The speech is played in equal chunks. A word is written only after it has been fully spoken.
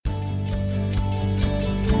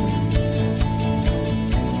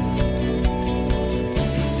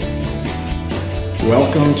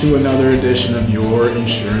welcome to another edition of your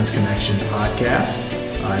Insurance Connection podcast.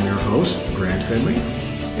 I'm your host, Grant Finley,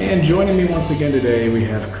 and joining me once again today we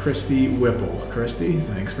have Kristy Whipple. Kristy,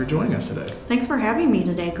 thanks for joining us today. Thanks for having me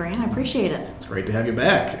today, Grant. I appreciate it. It's great to have you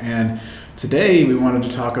back. And today we wanted to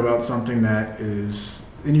talk about something that is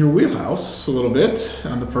in your wheelhouse a little bit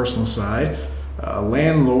on the personal side,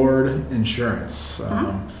 landlord insurance.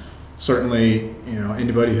 Certainly,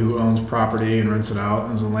 anybody who owns property and rents it out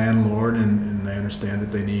is a landlord, and they understand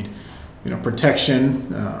that they need,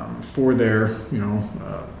 protection for their,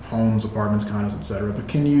 homes, apartments, condos, etc. But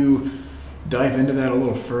can you dive into that a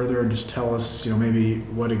little further and just tell us, maybe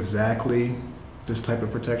what exactly this type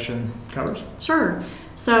of protection covers? Sure.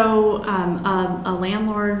 So a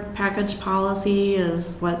landlord package policy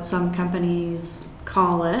is what some companies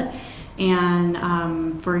call it.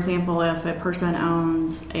 And for example, if a person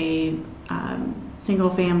owns a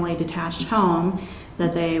single-family detached home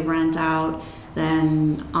that they rent out,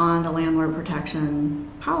 then on the landlord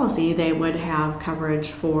protection policy, they would have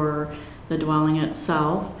coverage for the dwelling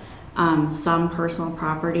itself, some personal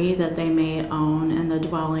property that they may own in the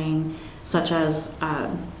dwelling, such as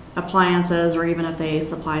appliances, or even if they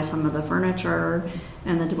supply some of the furniture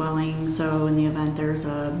in the dwelling. So in the event there's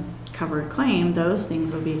a covered claim, those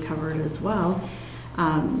things would be covered as well.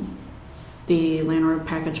 The landlord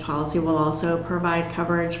package policy will also provide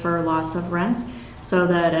coverage for loss of rents, so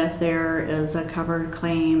that if there is a covered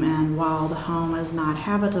claim and while the home is not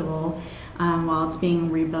habitable, while it's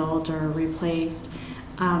being rebuilt or replaced,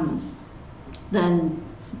 then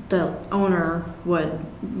the owner would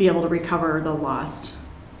be able to recover the lost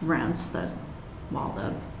rents that while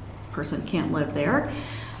the person can't live there.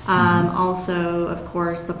 Also, of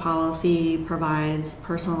course, the policy provides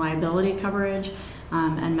personal liability coverage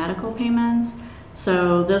and medical payments.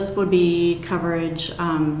 So this would be coverage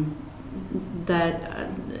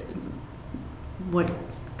that would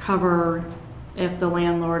cover if the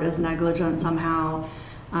landlord is negligent somehow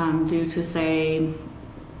due to, say,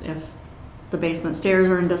 if the basement stairs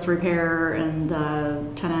are in disrepair and the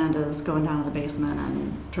tenant is going down to the basement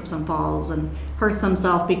and trips and falls and hurts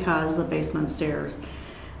themselves because the basement stairs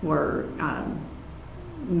were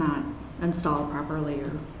not installed properly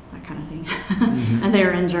or that kind of thing. And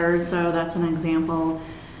they're injured, so that's an example.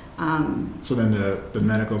 So then the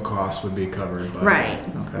medical costs would be covered by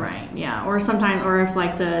Right, that. Okay. right, yeah. Or sometimes, or if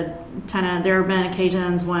like the tenant, there have been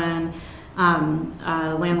occasions when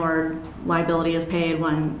landlord liability is paid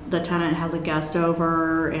when the tenant has a guest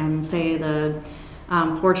over and say the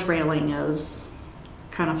porch railing is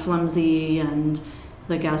kind of flimsy and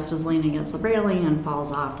the guest is leaning against the railing and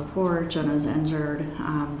falls off the porch and is injured,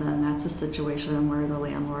 then that's a situation where the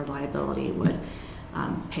landlord liability would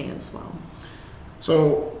pay as well.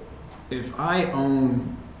 So if I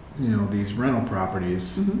own, these rental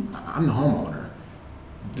properties, I'm the homeowner.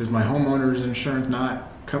 Does my homeowner's insurance not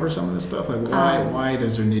cover some of this stuff? Like why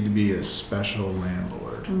does there need to be a special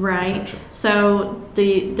landlord protection? So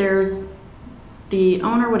the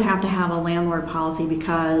owner would have to have a landlord policy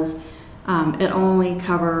because it only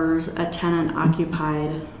covers a tenant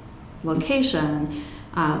occupied location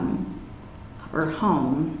or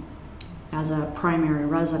home as a primary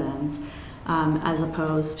residence, as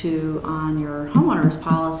opposed to on your homeowner's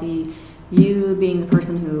policy, you being the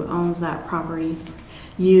person who owns that property,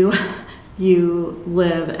 you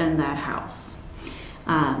live in that house.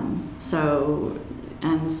 And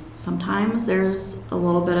sometimes there's a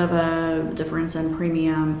little bit of a difference in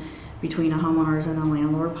premium between a homeowner's and a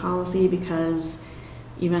landlord policy, because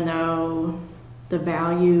even though the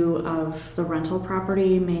value of the rental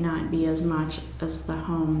property may not be as much as the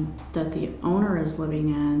home that the owner is living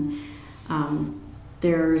in,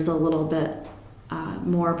 there's a little bit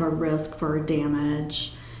more of a risk for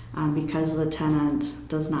damage because the tenant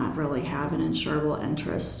does not really have an insurable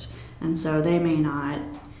interest, and so they may not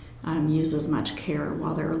use as much care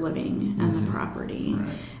while they're living in the property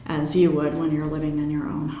as you would when you're living in your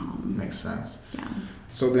own home. Makes sense. Yeah.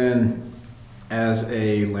 So then, as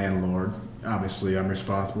a landlord, obviously I'm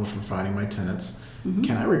responsible for finding my tenants.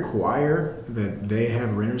 Can I require that they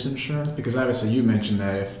have renter's insurance? Because obviously you mentioned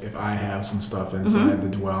that if I have some stuff inside the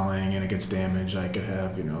dwelling and it gets damaged, I could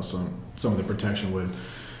have, some of the protection would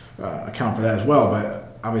account for that as well.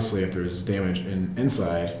 But obviously if there's damage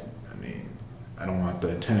inside, I don't want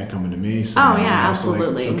the tenant coming to me. So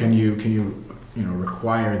absolutely. So can you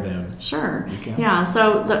require them? Sure. You can. Yeah.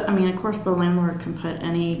 So of course, the landlord can put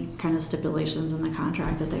any kind of stipulations in the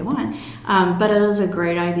contract that they want. But it is a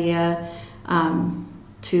great idea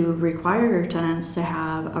to require your tenants to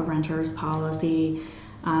have a renter's policy.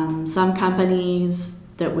 Some companies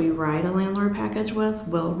that we write a landlord package with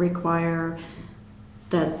will require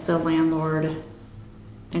that the landlord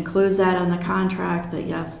includes that in the contract that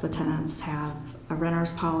yes, the tenants have a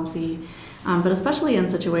renter's policy, but especially in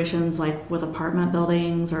situations like with apartment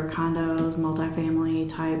buildings or condos, multifamily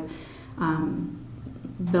type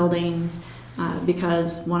buildings,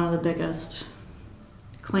 because one of the biggest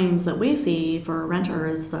claims that we see for a renter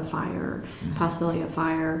is the fire, possibility of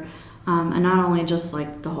fire, and not only just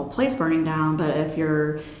like the whole place burning down, but if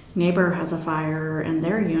your neighbor has a fire in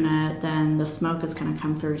their unit, then the smoke is going to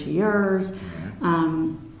come through to yours,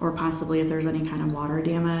 or possibly if there's any kind of water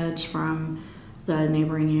damage from the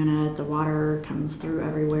neighboring unit, the water comes through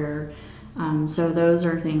everywhere. So those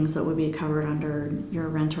are things that would be covered under your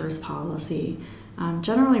renter's policy.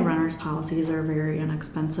 Generally, renter's policies are very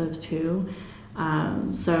inexpensive too.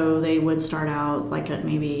 So they would start out like at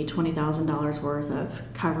maybe $20,000 worth of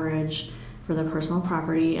coverage for the personal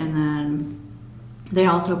property, and then they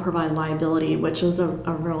also provide liability, which is a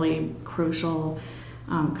really crucial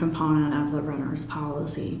component of the renter's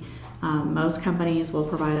policy. Most companies will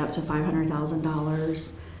provide up to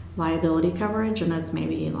 $500,000 liability coverage, and that's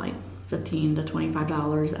maybe like $15 to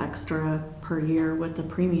 $25 extra per year with the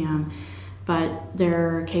premium. But there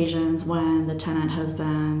are occasions when the tenant has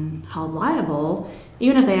been held liable,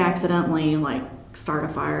 even if they accidentally like start a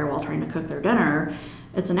fire while trying to cook their dinner.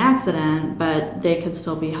 It's an accident, but they could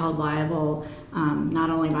still be held liable, not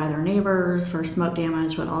only by their neighbors for smoke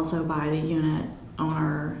damage, but also by the unit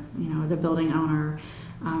owner, the building owner,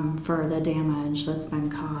 for the damage that's been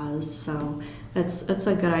caused. So it's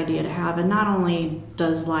a good idea to have. And not only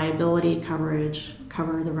does liability coverage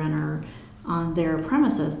cover the renter on their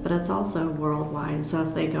premises, but it's also worldwide. So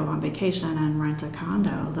if they go on vacation and rent a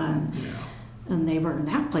condo, then and they burn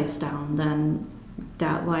that place down, then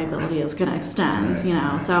that liability is going to extend.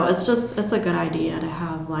 So it's a good idea to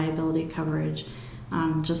have liability coverage,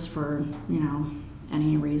 just for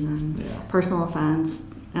any reason. Personal offense,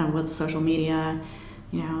 with social media,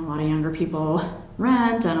 a lot of younger people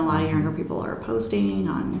rent, and a lot of younger people are posting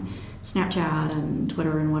on Snapchat and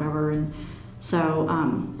Twitter and whatever, and so,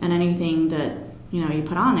 and anything that, you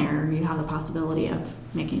put on there, you have the possibility of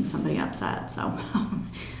making somebody upset. So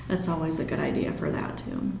it's always a good idea for that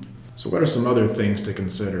too. So what are some other things to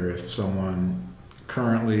consider if someone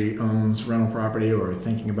currently owns rental property or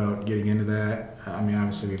thinking about getting into that? I mean,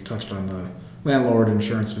 obviously we've touched on the landlord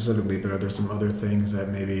insurance specifically, but are there some other things that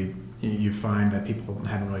maybe you find that people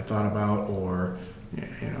hadn't really thought about, or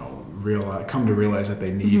come to realize that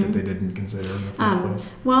they need that they didn't consider in the first place?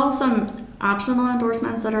 Well, some optional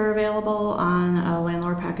endorsements that are available on a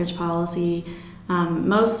landlord package policy.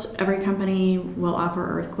 Most every company will offer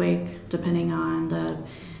earthquake depending on the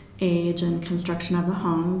age and construction of the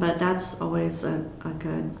home, but that's always a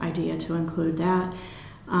good idea to include that.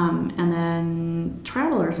 And then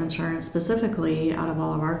traveler's insurance specifically, out of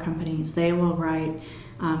all of our companies, they will write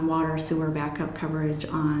water sewer backup coverage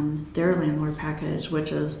on their landlord package,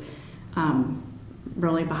 which is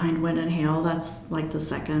really behind wind and hail. That's like the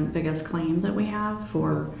second biggest claim that we have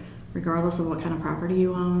for regardless of what kind of property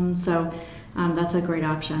you own. So that's a great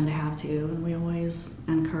option to have too, and we always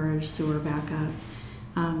encourage sewer backup.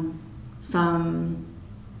 Some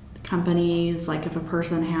companies, like if a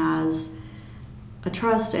person has a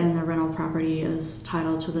trust and the rental property is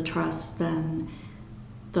titled to the trust, then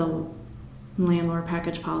the landlord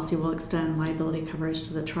package policy will extend liability coverage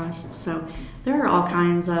to the trust. So there are all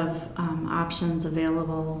kinds of options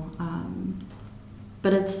available,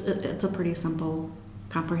 but it's a pretty simple,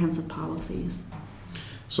 comprehensive policies.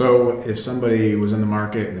 So if somebody was in the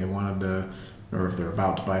market and they wanted to, or if they're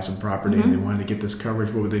about to buy some property and they wanted to get this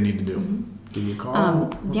coverage, what would they need to do? Give you a call?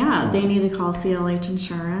 They need to call CLH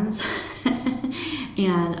Insurance,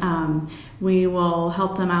 and we will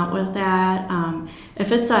help them out with that.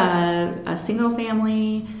 If it's a single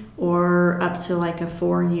family or up to like a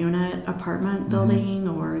 4-unit apartment building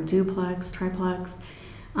or a duplex, triplex,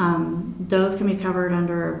 those can be covered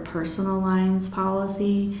under a personal lines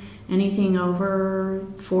policy. Anything over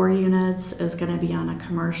 4 units is going to be on a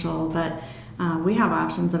commercial, but we have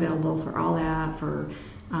options available for all that, for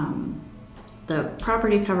the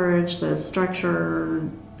property coverage, the structure,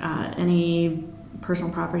 any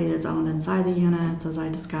personal property that's owned inside the units, as I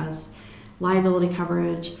discussed, liability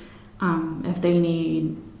coverage. If they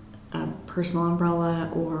need a personal umbrella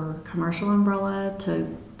or commercial umbrella to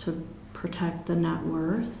protect the net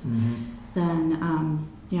worth, then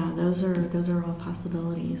those are all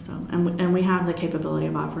possibilities. So, and we have the capability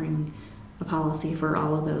of offering a policy for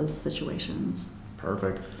all of those situations.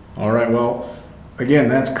 Perfect. All right. Well, Again,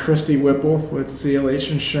 that's Kristy Whipple with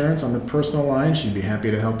CLH Insurance on the personal line. She'd be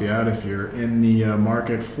happy to help you out if you're in the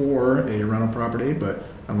market for a rental property. But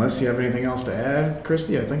unless you have anything else to add,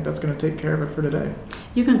 Kristy, I think that's going to take care of it for today.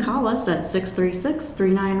 You can call us at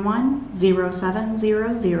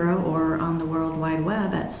 636-391-0700 or on the World Wide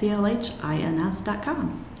Web at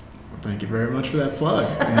clhins.com. Thank you very much for that plug.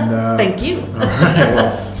 And Thank you. All right.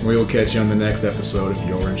 Well, we will catch you on the next episode of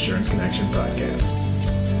Your Insurance Connection podcast.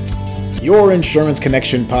 Your Insurance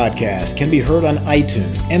Connection podcast can be heard on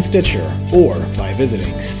iTunes and Stitcher or by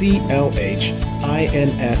visiting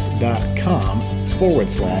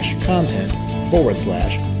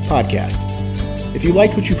clhins.com/content/podcast. If you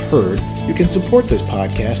like what you've heard, you can support this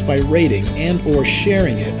podcast by rating and or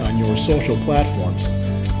sharing it on your social platforms.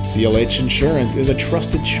 CLH Insurance is a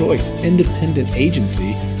trusted choice independent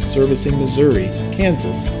agency servicing Missouri,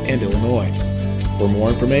 Kansas, and Illinois. For more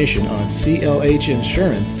information on CLH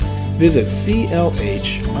Insurance, visit clhins.com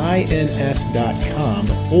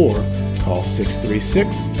or call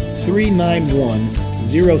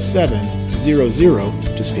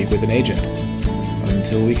 636-391-0700 to speak with an agent.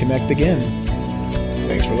 Until we connect again,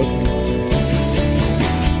 thanks for listening.